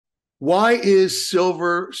Why is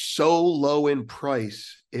silver so low in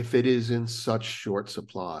price if it is in such short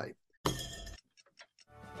supply?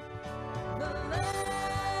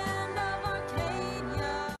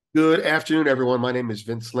 Good afternoon, everyone. My name is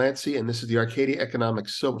Vince Lanci, and this is the Arcadia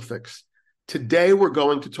Economics Silver Fix. Today, we're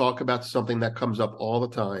going to talk about something that comes up all the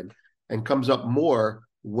time and comes up more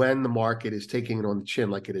when the market is taking it on the chin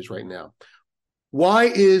like it is right now. Why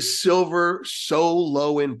is silver so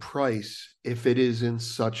low in price if it is in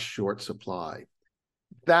such short supply?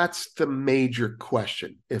 That's the major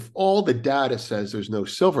question. If all the data says there's no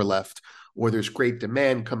silver left, or there's great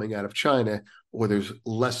demand coming out of China, or there's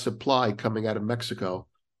less supply coming out of Mexico,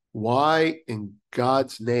 why in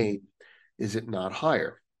God's name is it not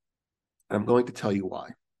higher? And I'm going to tell you why.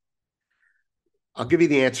 I'll give you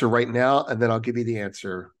the answer right now, and then I'll give you the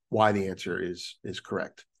answer why the answer is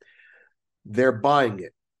correct. They're buying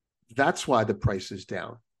it. That's why the price is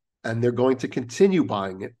down. And they're going to continue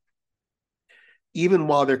buying it, even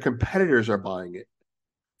while their competitors are buying it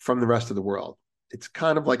from the rest of the world. It's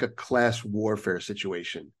kind of like a class warfare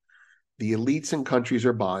situation. The elites in countries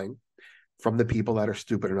are buying from the people that are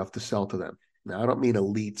stupid enough to sell to them. Now, I don't mean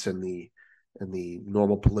elites in the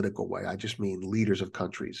normal political way. I just mean leaders of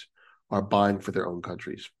countries are buying for their own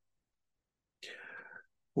countries.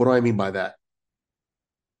 What do I mean by that?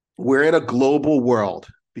 We're in a global world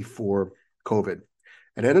before COVID.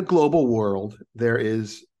 And in a global world, there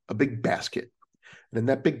is a big basket. And in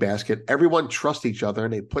that big basket, everyone trusts each other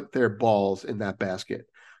and they put their balls in that basket.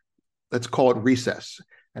 Let's call it recess.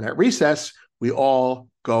 And at recess, we all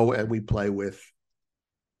go and we play with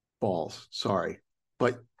balls. Sorry,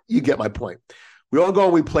 but you get my point. We all go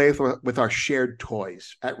and we play with our shared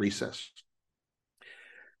toys at recess.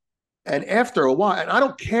 And after a while, and I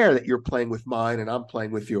don't care that you're playing with mine and I'm playing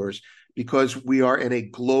with yours, because we are in a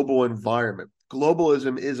global environment.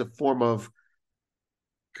 Globalism is a form of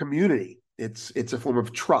community. It's a form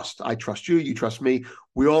of trust. I trust you, you trust me.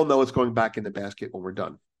 We all know it's going back in the basket when we're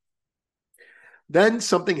done. Then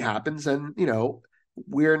something happens, and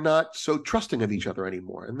we're not so trusting of each other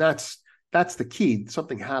anymore. And that's the key.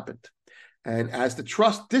 Something happened. And as the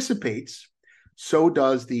trust dissipates, so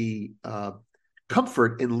does the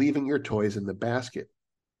comfort in leaving your toys in the basket.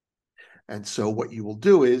 And so what you will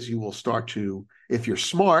do is you will start to, if you're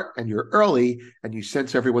smart and you're early and you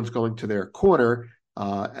sense everyone's going to their corner,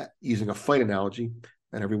 using a fight analogy,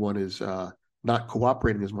 and everyone is not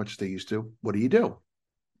cooperating as much as they used to, what do?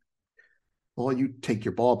 Well, you take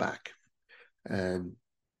your ball back. And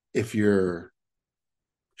if you're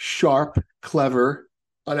sharp, clever,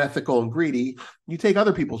 unethical, and greedy, you take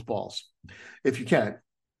other people's balls if you can.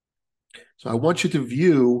 So I want you to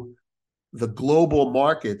view the global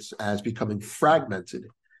markets as becoming fragmented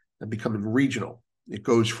and becoming regional. It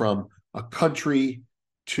goes from a country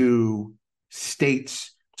to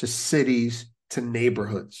states to cities to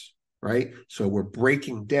neighborhoods, right? So we're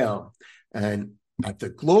breaking down. And at the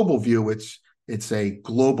global view, it's a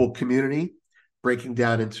global community breaking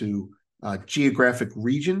down into geographic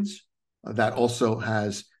regions that also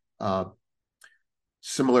has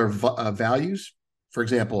similar values. For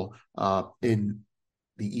example, in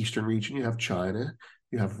the Eastern region, you have China,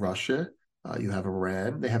 you have Russia, you have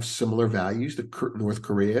Iran. They have similar values to North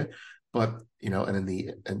Korea, but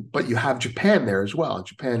but you have Japan there as well. And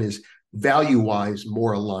Japan is value-wise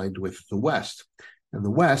more aligned with the West. And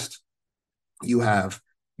the West, you have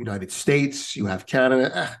United States, you have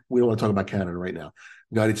Canada. We don't want to talk about Canada right now.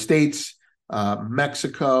 United States,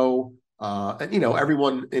 Mexico, and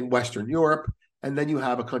everyone in Western Europe. And then you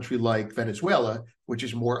have a country like Venezuela, which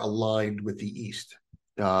is more aligned with the East,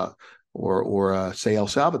 or say El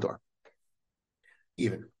Salvador,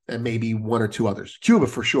 even, and maybe one or two others. Cuba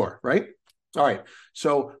for sure, right? All right.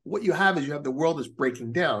 So what you have is you have the world is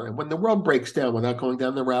breaking down, and when the world breaks down, without going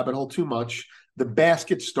down the rabbit hole too much, the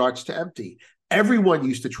basket starts to empty. Everyone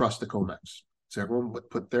used to trust the COMEX, so everyone would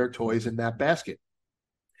put their toys in that basket,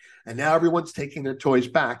 and now everyone's taking their toys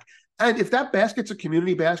back. And if that basket's a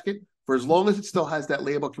community basket, for as long as it still has that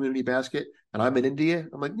label community basket, and I'm in India,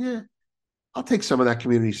 I'm like, yeah, I'll take some of that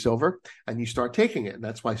community silver. And you start taking it. And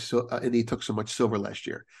that's why India took so much silver last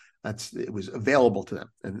year. It was available to them.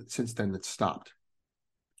 And since then, it's stopped.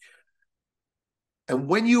 And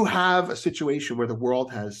when you have a situation where the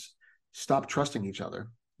world has stopped trusting each other,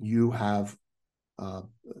 you have what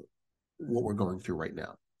we're going through right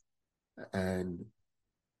now. And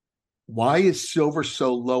why is silver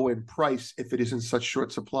so low in price if it is in such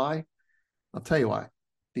short supply? I'll tell you why.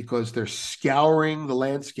 Because they're scouring the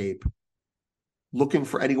landscape looking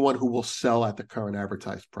for anyone who will sell at the current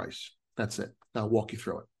advertised price. That's it. I'll walk you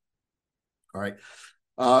through it. All right.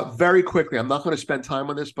 Very quickly, I'm not going to spend time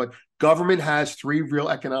on this, but government has three real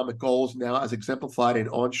economic goals now as exemplified in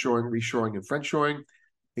onshoring, reshoring, and friendshoring.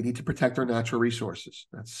 They need to protect their natural resources.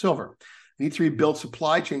 That's silver. They need to rebuild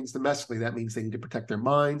supply chains domestically. That means they need to protect their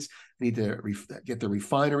mines. They need to get their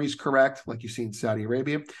refineries correct, like you see in Saudi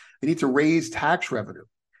Arabia. They need to raise tax revenue,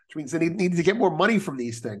 which means they need to get more money from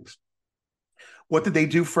these things. What did they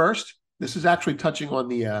do first? This is actually touching on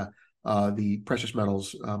the precious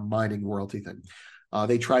metals mining royalty thing.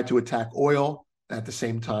 They tried to attack oil, at the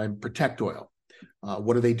same time protect oil.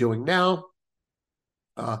 What are they doing now?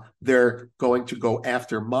 They're going to go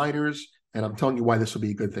after miners, and I'm telling you why this will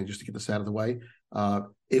be a good thing, just to get this out of the way.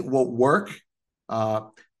 It won't work.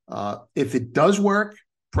 If it does work,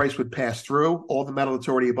 price would pass through. All the metal that's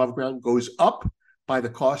already above ground goes up by the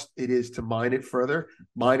cost it is to mine it further.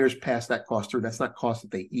 Miners pass that cost through. That's not cost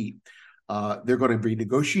that they eat. They're going to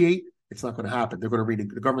renegotiate. It's not going to happen. The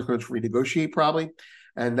government's going to renegotiate probably,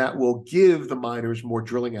 and that will give the miners more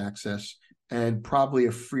drilling access and probably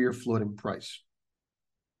a freer floating price.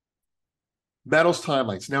 Metals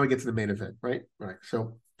timelines. Now we get to the main event, right? Right.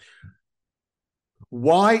 So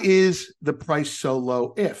why is the price so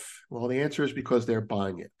low if? Well, the answer is because they're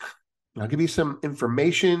buying it. I'll give you some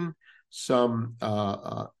information,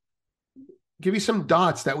 give you some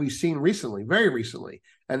dots that we've seen recently, very recently,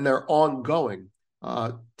 and they're ongoing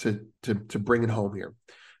to bring it home here.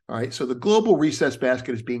 All right, so the global recess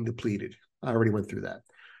basket is being depleted. I already went through that.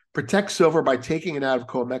 Protect silver by taking it out of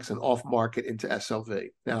COMEX and off market into SLV.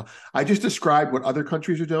 Now, I just described what other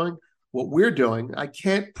countries are doing. What we're doing, I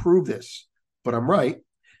can't prove this, but I'm right,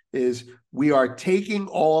 is we are taking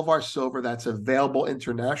all of our silver that's available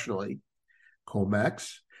internationally,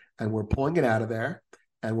 COMEX, and we're pulling it out of there,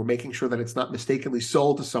 and we're making sure that it's not mistakenly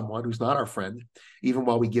sold to someone who's not our friend, even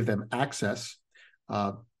while we give them access.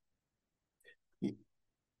 And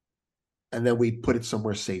then we put it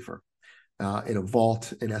somewhere safer, in a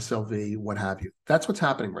vault, in SLV, what have you. That's what's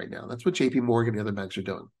happening right now. That's what JP Morgan and the other banks are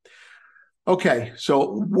doing. Okay,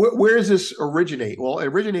 so where does this originate? Well, it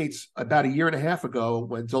originates about a year and a half ago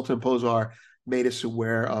when Zoltan Pozsar made us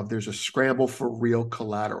aware of there's a scramble for real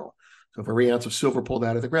collateral. So for every ounce of silver pulled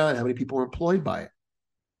out of the ground, how many people were employed by it,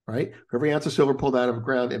 right? For every ounce of silver pulled out of the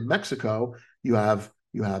ground in Mexico, you have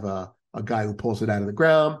a guy who pulls it out of the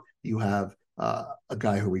ground. You have a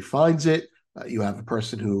guy who refines it. You have a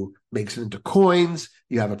person who makes it into coins.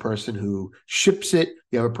 You have a person who ships it.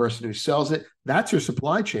 You have a person who sells it. That's your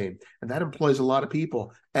supply chain, and that employs a lot of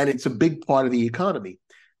people, and it's a big part of the economy.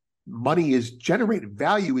 Money is generated.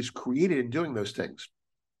 Value is created in doing those things.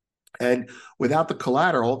 And without the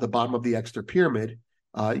collateral, the bottom of the Exeter pyramid,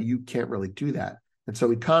 you can't really do that. And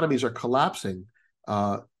so economies are collapsing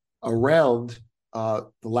around the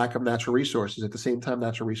lack of natural resources. At the same time,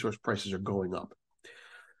 natural resource prices are going up.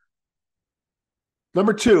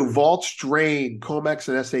 Number two, vaults drain, COMEX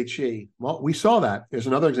and SHE. Well, we saw that. Here's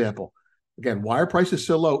another example. Again, why are prices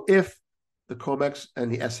so low if the COMEX and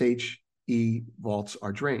the SHE vaults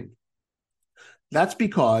are drained? That's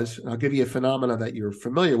because, and I'll give you a phenomenon that you're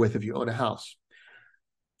familiar with if you own a house.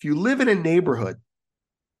 If you live in a neighborhood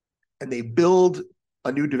and they build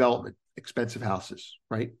a new development, expensive houses,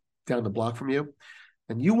 right, down the block from you,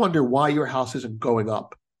 and you wonder why your house isn't going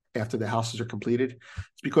up after the houses are completed,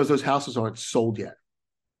 it's because those houses aren't sold yet.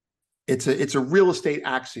 It's a real estate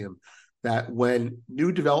axiom that when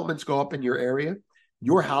new developments go up in your area,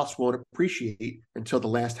 your house won't appreciate until the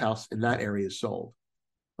last house in that area is sold.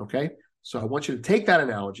 Okay? So I want you to take that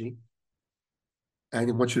analogy and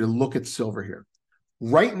I want you to look at silver here.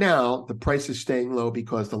 Right now, the price is staying low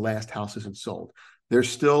because the last house isn't sold. They're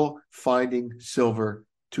still finding silver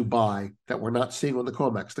to buy that we're not seeing on the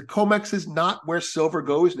COMEX. The COMEX is not where silver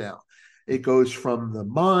goes now. It goes from the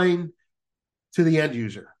mine to the end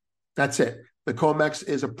user. That's it. The COMEX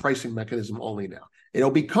is a pricing mechanism only now. It'll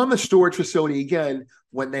become a storage facility again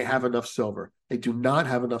when they have enough silver. They do not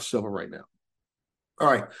have enough silver right now. All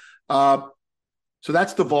right. So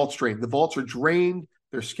that's the vaults drained. The vaults are drained.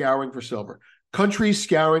 They're scouring for silver. Countries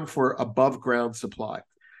scouring for above ground supply.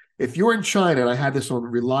 If you're in China, and I had this on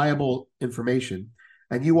reliable information,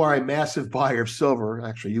 and you are a massive buyer of silver,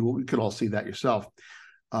 actually, you can all see that yourself.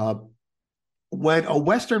 When a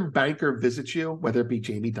Western banker visits you, whether it be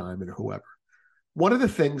Jamie Dimon or whoever, one of the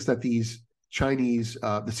things that these Chinese,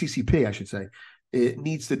 the CCP, I should say, it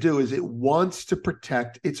needs to do is it wants to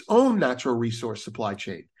protect its own natural resource supply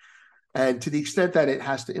chain. And to the extent that it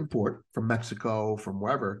has to import from Mexico, from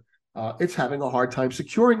wherever, it's having a hard time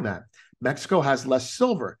securing that. Mexico has less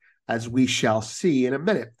silver, as we shall see in a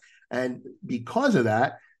minute. And because of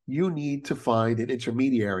that, you need to find an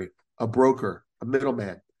intermediary, a broker, a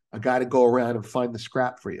middleman, a guy to go around and find the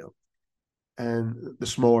scrap for you. and the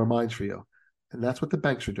smaller mines for you. And that's what the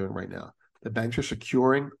banks are doing right now. The banks are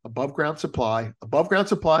securing above ground supply,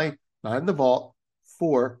 not in the vault,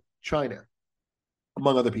 for China,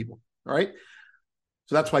 among other people. All right.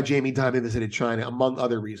 So that's why Jamie Dimon visited China, among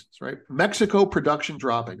other reasons, right? Mexico production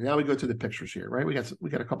dropping. Now we go to the pictures here, right? We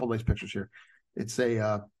got a couple of nice pictures here. It's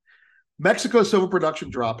a Mexico silver production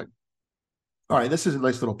dropping. All right, this is a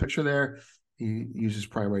nice little picture there. He uses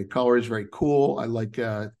primary colors, very cool. I like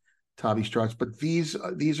Tavi's charts, but these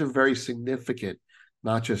are very significant.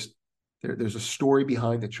 Not just there's a story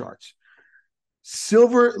behind the charts.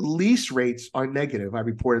 Silver lease rates are negative. I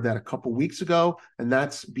reported that a couple weeks ago, and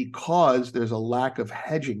that's because there's a lack of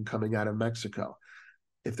hedging coming out of Mexico.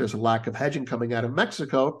 If there's a lack of hedging coming out of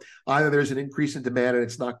Mexico, either there's an increase in demand and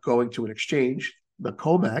it's not going to an exchange, the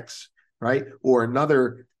COMEX, right, or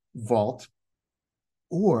another vault,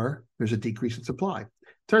 or there's a decrease in supply.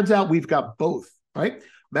 Turns out we've got both, right?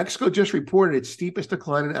 Mexico just reported its steepest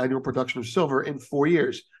decline in annual production of silver in 4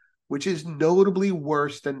 years, which is notably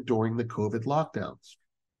worse than during the COVID lockdowns.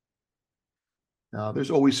 Now,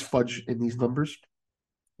 there's always fudge in these numbers.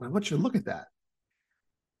 I want you to look at that.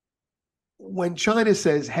 When China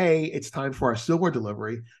says, hey, it's time for our silver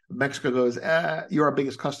delivery, Mexico goes, you're our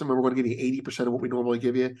biggest customer. We're going to give you 80% of what we normally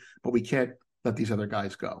give you, but we can't let these other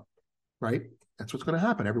guys go, right? That's what's going to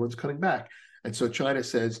happen. Everyone's cutting back. And so China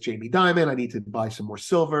says, Jamie Dimon, I need to buy some more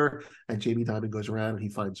silver. And Jamie Dimon goes around and he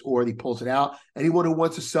finds ore, he pulls it out. Anyone who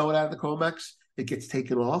wants to sell it out of the COMEX, it gets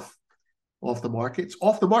taken off the market. It's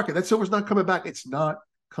off the market. That silver's not coming back. It's not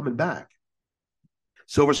coming back.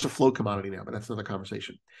 Silver's a flow commodity now, but that's another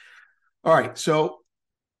conversation. All right, so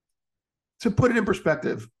to put it in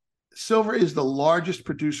perspective, silver is the largest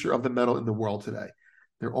producer of the metal in the world today.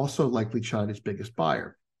 They're also likely China's biggest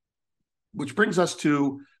buyer, which brings us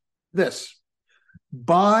to this.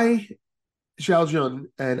 By Xiaojun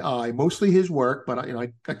and I, mostly his work, but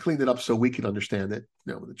I cleaned it up so we can understand it,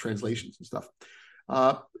 with the translations and stuff,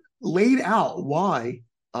 laid out why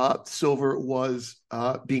silver was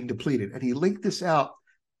being depleted. And he linked this out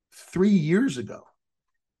 3 years ago.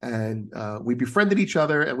 And we befriended each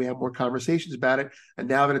other and we had more conversations about it. And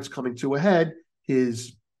now that it's coming to a head,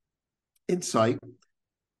 his insight,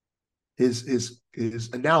 his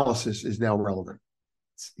analysis is now relevant.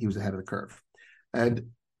 He was ahead of the curve. And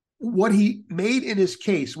what he made in his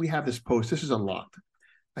case, we have this post. This is unlocked.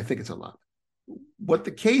 I think it's unlocked. What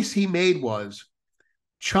the case he made was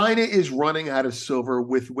China is running out of silver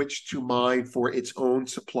with which to mine for its own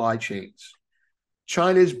supply chains.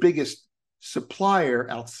 China's biggest supplier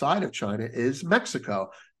outside of China is Mexico.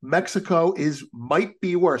 Mexico might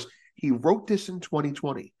be worse. He wrote this in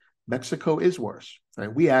 2020. Mexico is worse.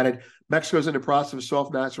 Right? We added Mexico's in the process of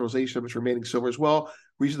soft naturalization of its remaining silver as well.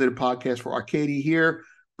 Recently, the podcast for Arcady here.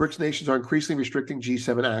 BRICS nations are increasingly restricting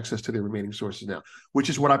G7 access to their remaining sources now, which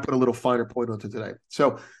is what I put a little finer point onto today.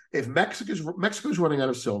 So if Mexico's running out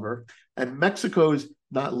of silver and Mexico's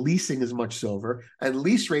not leasing as much silver, and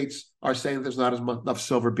lease rates are saying that there's not as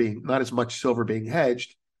much silver being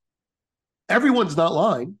hedged, everyone's not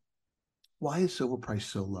lying. Why is silver price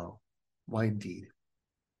so low? Why indeed?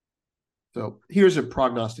 So here's a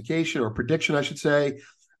prognostication or prediction, I should say.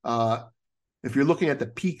 If you're looking at the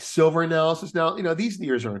peak silver analysis now, these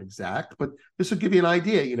years aren't exact, but this will give you an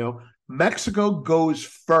idea. Mexico goes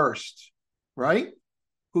first, right?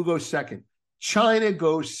 Who goes second? China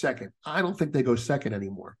goes second. I don't think they go second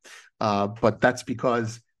anymore, but that's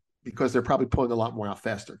because they're probably pulling a lot more out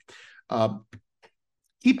faster.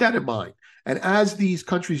 Keep that in mind. And as these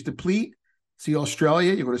countries deplete, see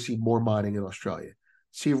Australia, you're going to see more mining in Australia.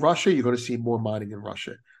 See Russia, you're going to see more mining in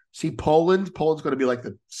Russia. See Poland's going to be like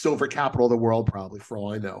the silver capital of the world, probably, for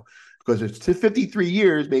all I know, because it's to 53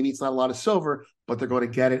 years. Maybe it's not a lot of silver, but they're going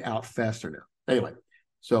to get it out faster now. Anyway,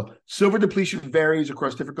 so silver depletion varies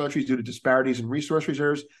across different countries due to disparities in resource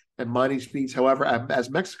reserves and mining speeds. However, as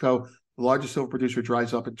Mexico, the largest silver producer,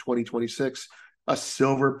 dries up in 2026, a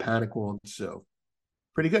silver panic will ensue.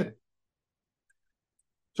 Pretty good.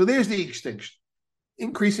 So there's the extinction.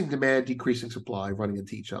 Increasing demand, decreasing supply, running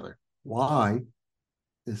into each other. Why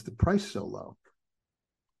is the price so low?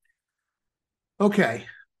 Okay,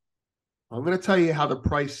 I'm going to tell you how the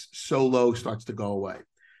price so low starts to go away.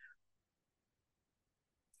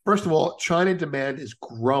 First of all, China demand is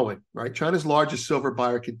growing, right? China's largest silver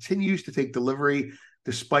buyer continues to take delivery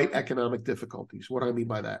despite economic difficulties. What do I mean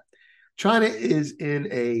by that? China is in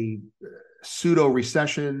a pseudo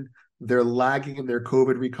recession. They're lagging in their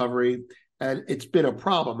COVID recovery, and it's been a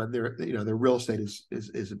problem. And their real estate is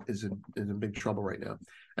in big trouble right now,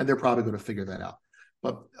 and they're probably going to figure that out.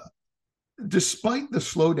 But despite the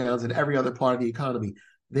slowdowns in every other part of the economy,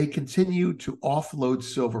 they continue to offload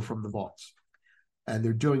silver from the vaults. and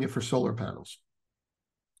they're doing it for solar panels.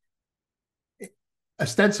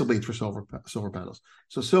 Ostensibly, it's for solar panels.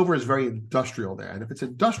 So silver is very industrial there, and if it's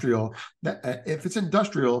industrial,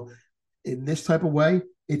 in this type of way,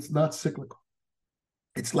 it's not cyclical.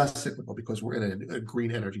 It's less cyclical because we're in a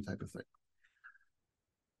green energy type of thing.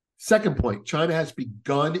 Second point, China has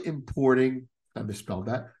begun importing, I misspelled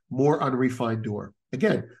that, more unrefined ore.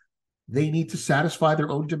 Again, they need to satisfy their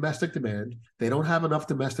own domestic demand. They don't have enough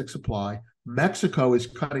domestic supply. Mexico is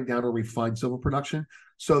cutting down on refined silver production,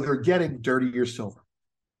 so they're getting dirtier silver,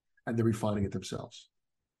 and they're refining it themselves.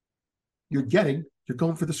 You're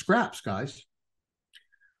going for the scraps, guys.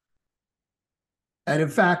 And in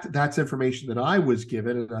fact, that's information that I was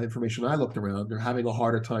given and information I looked around. They're having a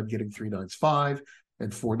harder time getting 395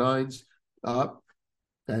 and 49s.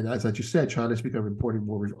 And as I just said, China's become importing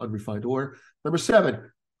more unrefined ore.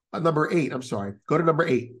 Number eight, I'm sorry. Go to number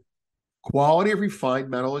 8. Quality of refined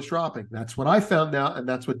metal is dropping. That's what I found out, and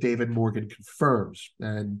that's what David Morgan confirms.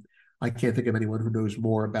 And I can't think of anyone who knows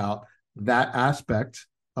more about that aspect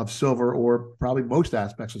of silver, or probably most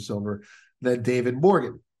aspects of silver, than David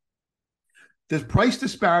Morgan. The price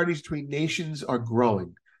disparities between nations are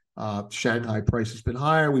growing. Shanghai price has been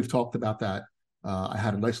higher. We've talked about that. I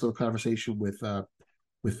had a nice little conversation with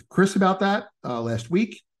Chris about that last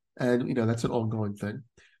week, and that's an ongoing thing.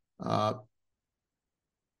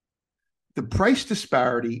 The price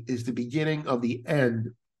disparity is the beginning of the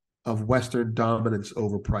end of Western dominance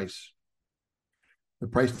over price. The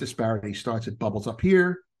price disparity starts, it bubbles up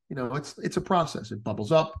here. It's a process. It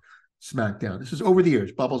bubbles up, smack down. This is over the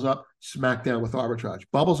years. Bubbles up, smack down with arbitrage.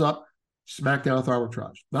 Bubbles up, smack down with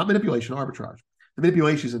arbitrage. Not manipulation, arbitrage. The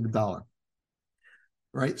manipulation is in the dollar.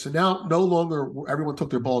 Right? So now no longer everyone took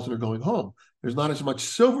their balls and they're going home. There's not as much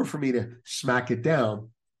silver for me to smack it down.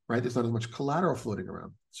 Right? There's not as much collateral floating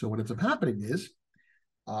around. So what ends up happening is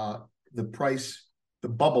the price, the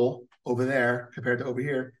bubble over there compared to over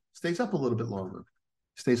here, stays up a little bit longer.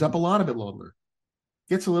 Stays up a lot of bit longer.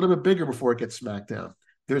 Gets a little bit bigger before it gets smacked down.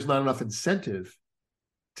 There's not enough incentive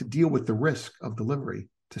to deal with the risk of delivery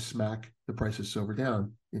to smack the price of silver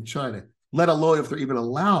down in China, let alone if they're even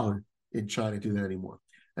allowed in China to do that anymore.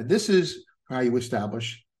 And this is how you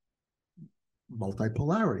establish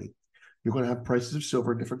multipolarity. You're going to have prices of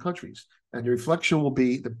silver in different countries. And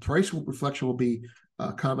the price reflection will be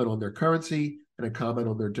a comment on their currency, and a comment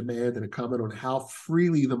on their demand, and a comment on how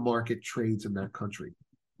freely the market trades in that country.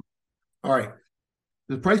 All right.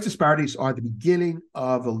 The price disparities are the beginning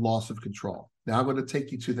of the loss of control. Now I'm going to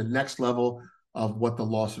take you to the next level of what the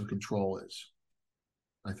loss of control is.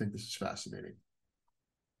 I think this is fascinating.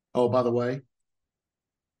 Oh, by the way,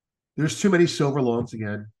 there's too many silver longs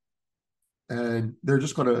again, and they're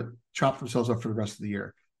just going to chop themselves up for the rest of the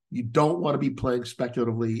year. You don't want to be playing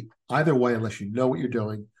speculatively either way unless you know what you're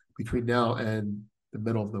doing between now and the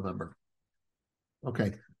middle of November.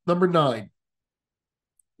 Okay, number 9.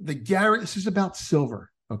 This is about silver,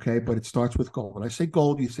 okay, but it starts with gold. When I say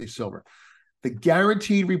gold, you say silver. The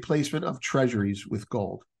guaranteed replacement of treasuries with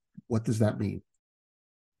gold. What does that mean?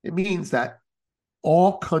 It means that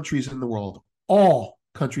all countries in the world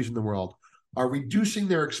are reducing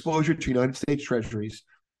their exposure to United States treasuries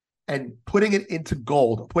and putting it into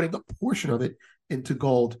gold, putting a portion of it into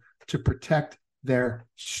gold to protect their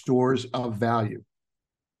stores of value.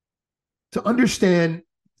 To understand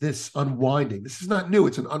this unwinding, this is not new,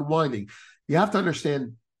 it's an unwinding. You have to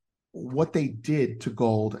understand what they did to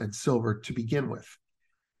gold and silver to begin with.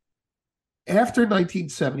 After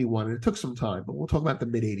 1971, and it took some time, but we'll talk about the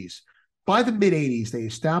mid-'80s. By the mid-'80s, they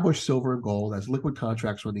established silver and gold as liquid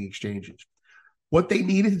contracts on the exchanges. What they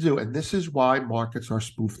needed to do, and this is why markets are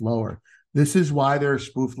spoofed lower. This is why they're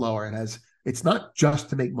spoofed lower. It's not just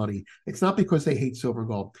to make money. It's not because they hate silver and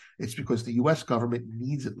gold. It's because the U.S. government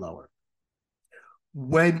needs it lower.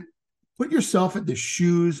 Put yourself in the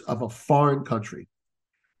shoes of a foreign country.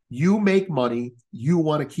 You make money. You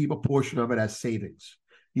want to keep a portion of it as savings.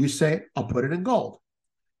 You say, I'll put it in gold.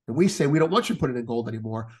 And we say, we don't want you to put it in gold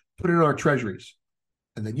anymore. Put it in our treasuries.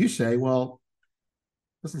 And then you say, well,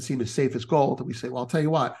 it doesn't seem as safe as gold. And we say, well, I'll tell you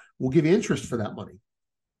what, we'll give you interest for that money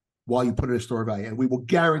while you put it in a store of value. And we will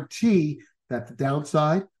guarantee that the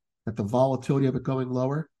downside, that the volatility of it going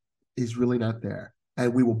lower is really not there.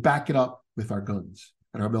 And we will back it up with our guns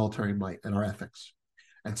and our military might and our ethics.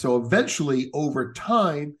 And so eventually, over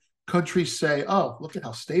time, countries say, oh, look at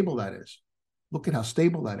how stable that is. Look at how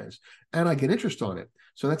stable that is. And I get interest on it.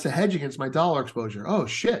 So that's a hedge against my dollar exposure. Oh,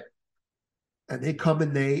 shit. And they come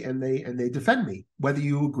and they defend me. Whether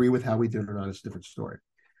you agree with how we did it or not is a different story.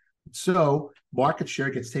 So market share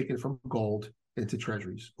gets taken from gold into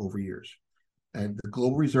treasuries over years. And the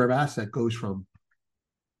global reserve asset goes from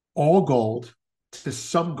all gold to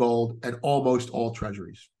some gold and almost all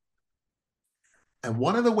treasuries. And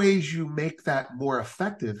one of the ways you make that more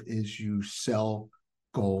effective is you sell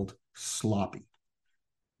gold sloppy.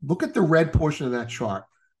 Look at the red portion of that chart.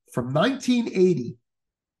 From 1980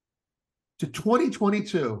 to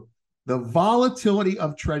 2022, the volatility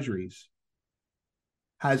of treasuries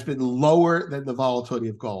has been lower than the volatility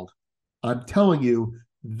of gold. I'm telling you,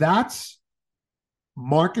 that's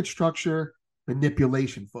market structure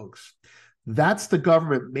manipulation, folks. That's the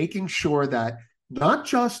government making sure that not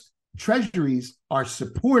just treasuries are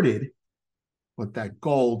supported, but that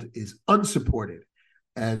gold is unsupported.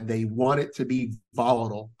 And they want it to be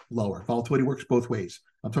volatile lower. Volatility works both ways.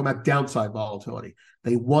 I'm talking about downside volatility.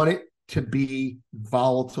 They want it to be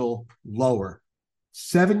volatile lower.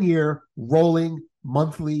 7-year rolling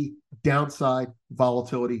monthly downside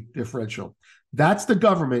volatility differential. That's the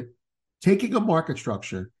government taking a market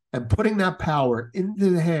structure and putting that power into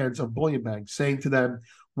the hands of bullion banks, saying to them,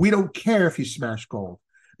 we don't care if you smash gold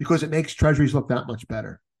because it makes treasuries look that much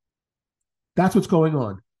better. That's what's going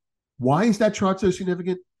on. Why is that chart so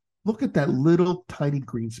significant? Look at that little tiny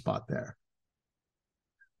green spot there.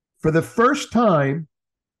 For the first time,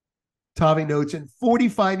 Tavi notes, in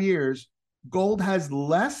 45 years, gold has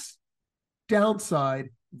less downside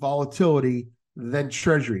volatility than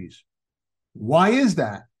treasuries. Why is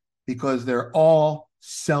that? Because they're all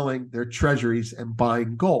selling their treasuries and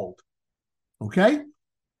buying gold. Okay?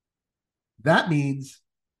 That means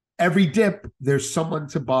every dip, there's someone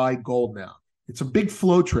to buy gold now. It's a big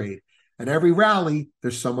flow trade. And every rally,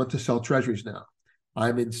 there's someone to sell treasuries now.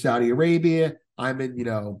 I'm in Saudi Arabia. I'm in,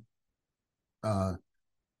 Joe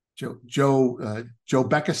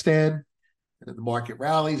Bekistan. And the market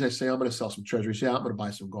rallies. I say, I'm going to sell some treasuries. Yeah, I'm going to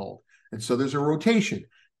buy some gold. And so there's a rotation.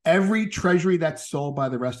 Every treasury that's sold by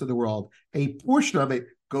the rest of the world, a portion of it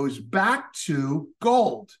goes back to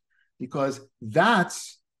gold because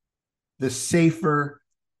that's the safer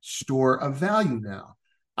store of value now.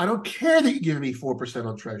 I don't care that you give me 4%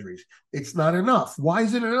 on treasuries. It's not enough. Why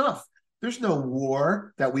is it enough? There's no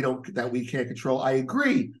war that we can't control. I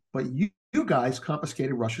agree, but you guys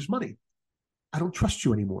confiscated Russia's money. I don't trust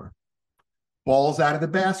you anymore. Balls out of the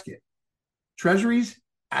basket. Treasuries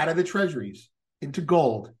out of the treasuries into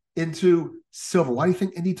gold, into silver. Why do you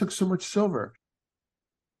think India took so much silver?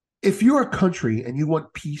 If you're a country and you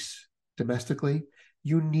want peace domestically,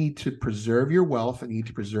 you need to preserve your wealth and you need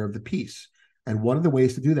to preserve the peace. And one of the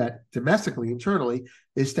ways to do that domestically, internally,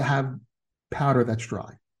 is to have powder that's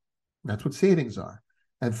dry. That's what savings are.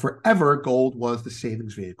 And forever, gold was the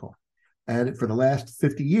savings vehicle. And for the last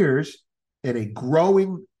 50 years, in a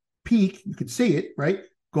growing peak, you could see it, right?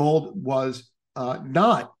 Gold was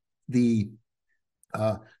not the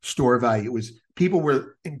store of value. It was people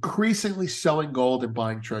were increasingly selling gold and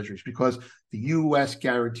buying treasuries because the U.S.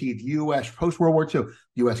 guaranteed, the U.S. post-World War II, the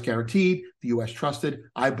U.S. guaranteed, the U.S. trusted.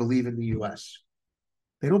 I believe in the U.S.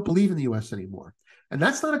 They don't believe in the U.S. anymore. And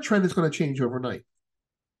that's not a trend that's going to change overnight.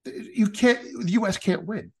 The U.S. can't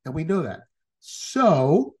win, and we know that.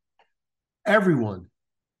 So everyone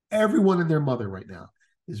and their mother right now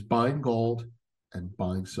is buying gold and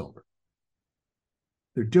buying silver.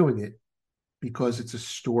 They're doing it because it's a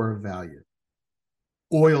store of value.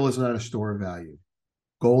 Oil is not a store of value.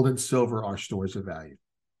 Gold and silver are stores of value.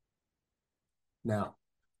 Now,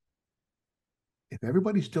 if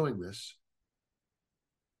everybody's doing this,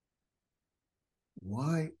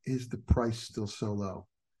 why is the price still so low?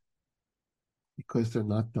 Because they're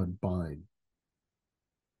not done buying.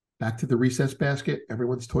 Back to the recess basket.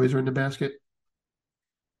 Everyone's toys are in the basket.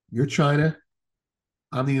 You're China.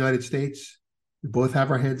 I'm the United States. We both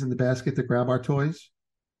have our hands in the basket to grab our toys.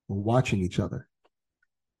 We're watching each other,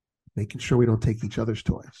 making sure we don't take each other's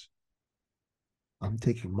toys. I'm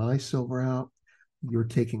taking my silver out. You're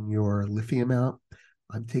taking your lithium out.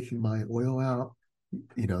 I'm taking my oil out.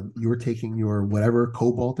 You're taking your whatever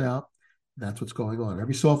cobalt out. That's what's going on.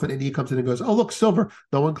 Every so often, India comes in and goes, oh, look, silver.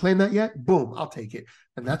 No one claimed that yet? Boom, I'll take it.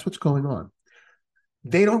 And that's what's going on.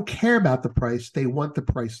 They don't care about the price. They want the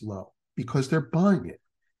price low because they're buying it.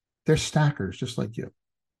 They're stackers, just like you.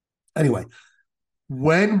 Anyway,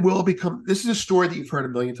 when will become, this is a story that you've heard a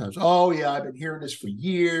million times. Oh, yeah, I've been hearing this for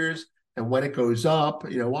years. And when it goes up,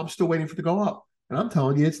 I'm still waiting for it to go up. And I'm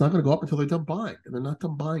telling you, it's not going to go up until they're done buying. And they're not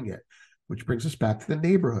done buying yet, which brings us back to the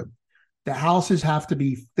neighborhood. The houses have to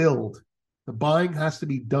be filled. The buying has to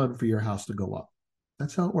be done for your house to go up.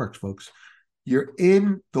 That's how it works, folks. You're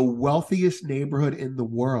in the wealthiest neighborhood in the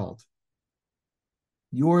world.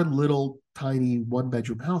 Your little tiny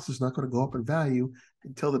one-bedroom house is not going to go up in value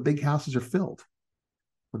until the big houses are filled.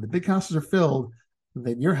 When the big houses are filled,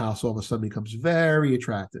 then your house all of a sudden becomes very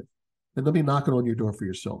attractive. And they'll be knocking on your door for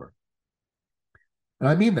your silver. And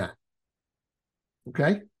I mean that.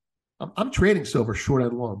 Okay. I'm trading silver short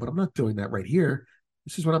and long, but I'm not doing that right here.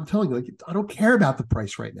 This is what I'm telling you. Like, I don't care about the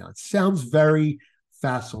price right now. It sounds very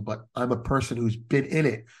facile, but I'm a person who's been in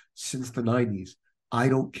it since the 90s. I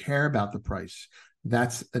don't care about the price.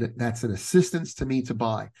 That's an assistance to me to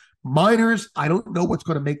buy. Miners, I don't know what's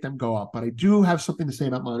going to make them go up, but I do have something to say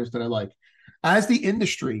about miners that I like. As the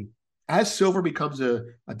industry, as silver becomes a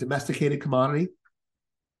domesticated commodity,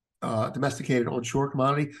 domesticated onshore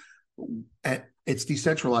commodity, and it's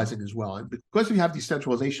decentralizing as well. And because you have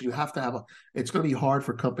decentralization, you have to have it's going to be hard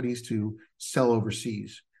for companies to sell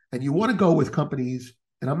overseas. And you want to go with companies,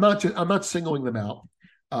 and I'm not singling them out,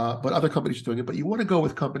 but other companies are doing it. But you want to go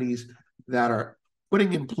with companies that are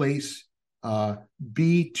putting in place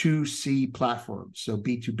B2C platforms. So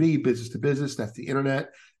B2B, business to business, that's the internet.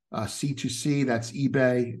 C2C, that's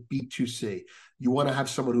eBay. B2C. You want to have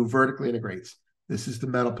someone who vertically integrates. This is the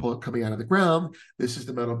metal coming out of the ground. This is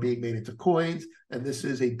the metal being made into coins. And this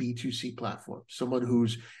is a B2C platform, someone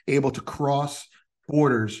who's able to cross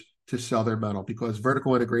borders to sell their metal, because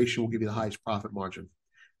vertical integration will give you the highest profit margin.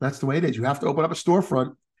 That's the way it is. You have to open up a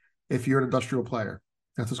storefront if you're an industrial player.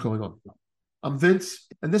 That's what's going on. I'm Vince,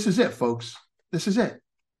 and this is it, folks. This is it.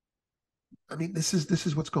 I mean, this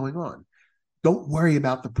is what's going on. Don't worry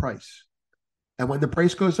about the price. And when the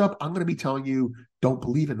price goes up, I'm going to be telling you, don't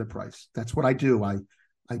believe in the price. That's what I do. I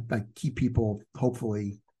keep people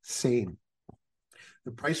hopefully sane.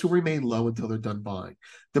 The price will remain low until they're done buying.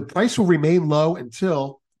 The price will remain low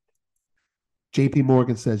until JP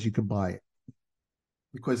Morgan says you can buy it,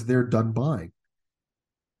 because they're done buying.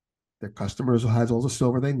 Their customers has all the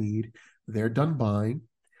silver they need. They're done buying.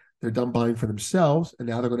 They're done buying for themselves. And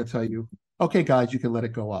now they're going to tell you, okay, guys, you can let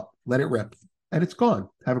it go up. Let it rip. And it's gone.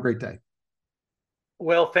 Have a great day.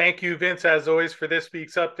 Well, thank you, Vince, as always, for this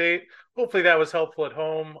week's update. Hopefully that was helpful at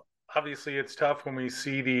home. Obviously, it's tough when we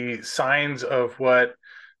see the signs of what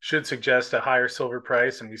should suggest a higher silver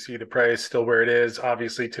price, and we see the price still where it is,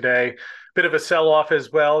 obviously, today. Bit of a sell-off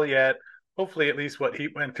as well, yet hopefully at least what he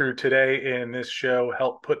went through today in this show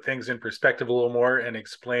helped put things in perspective a little more and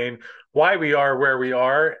explain why we are where we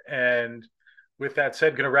are. And with that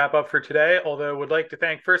said, going to wrap up for today, although would like to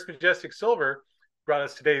thank First Majestic Silver brought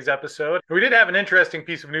us today's episode. We did have an interesting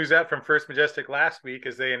piece of news out from First Majestic last week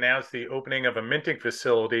as they announced the opening of a minting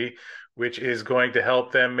facility, which is going to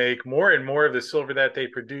help them make more and more of the silver that they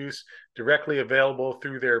produce directly available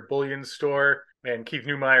through their bullion store. And Keith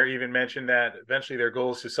Neumeyer even mentioned that eventually their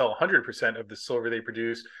goal is to sell 100% of the silver they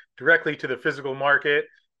produce directly to the physical market.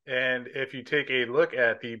 And if you take a look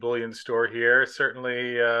at the bullion store here,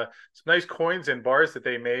 certainly some nice coins and bars that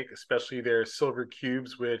they make, especially their silver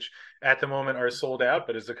cubes, which at the moment are sold out,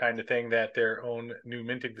 but is the kind of thing that their own new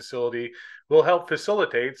minting facility will help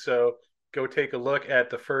facilitate. So go take a look at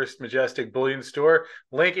the First Majestic Bullion Store.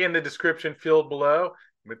 Link in the description field below.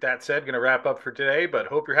 With that said, going to wrap up for today, but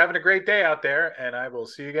hope you're having a great day out there, and I will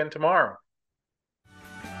see you again tomorrow.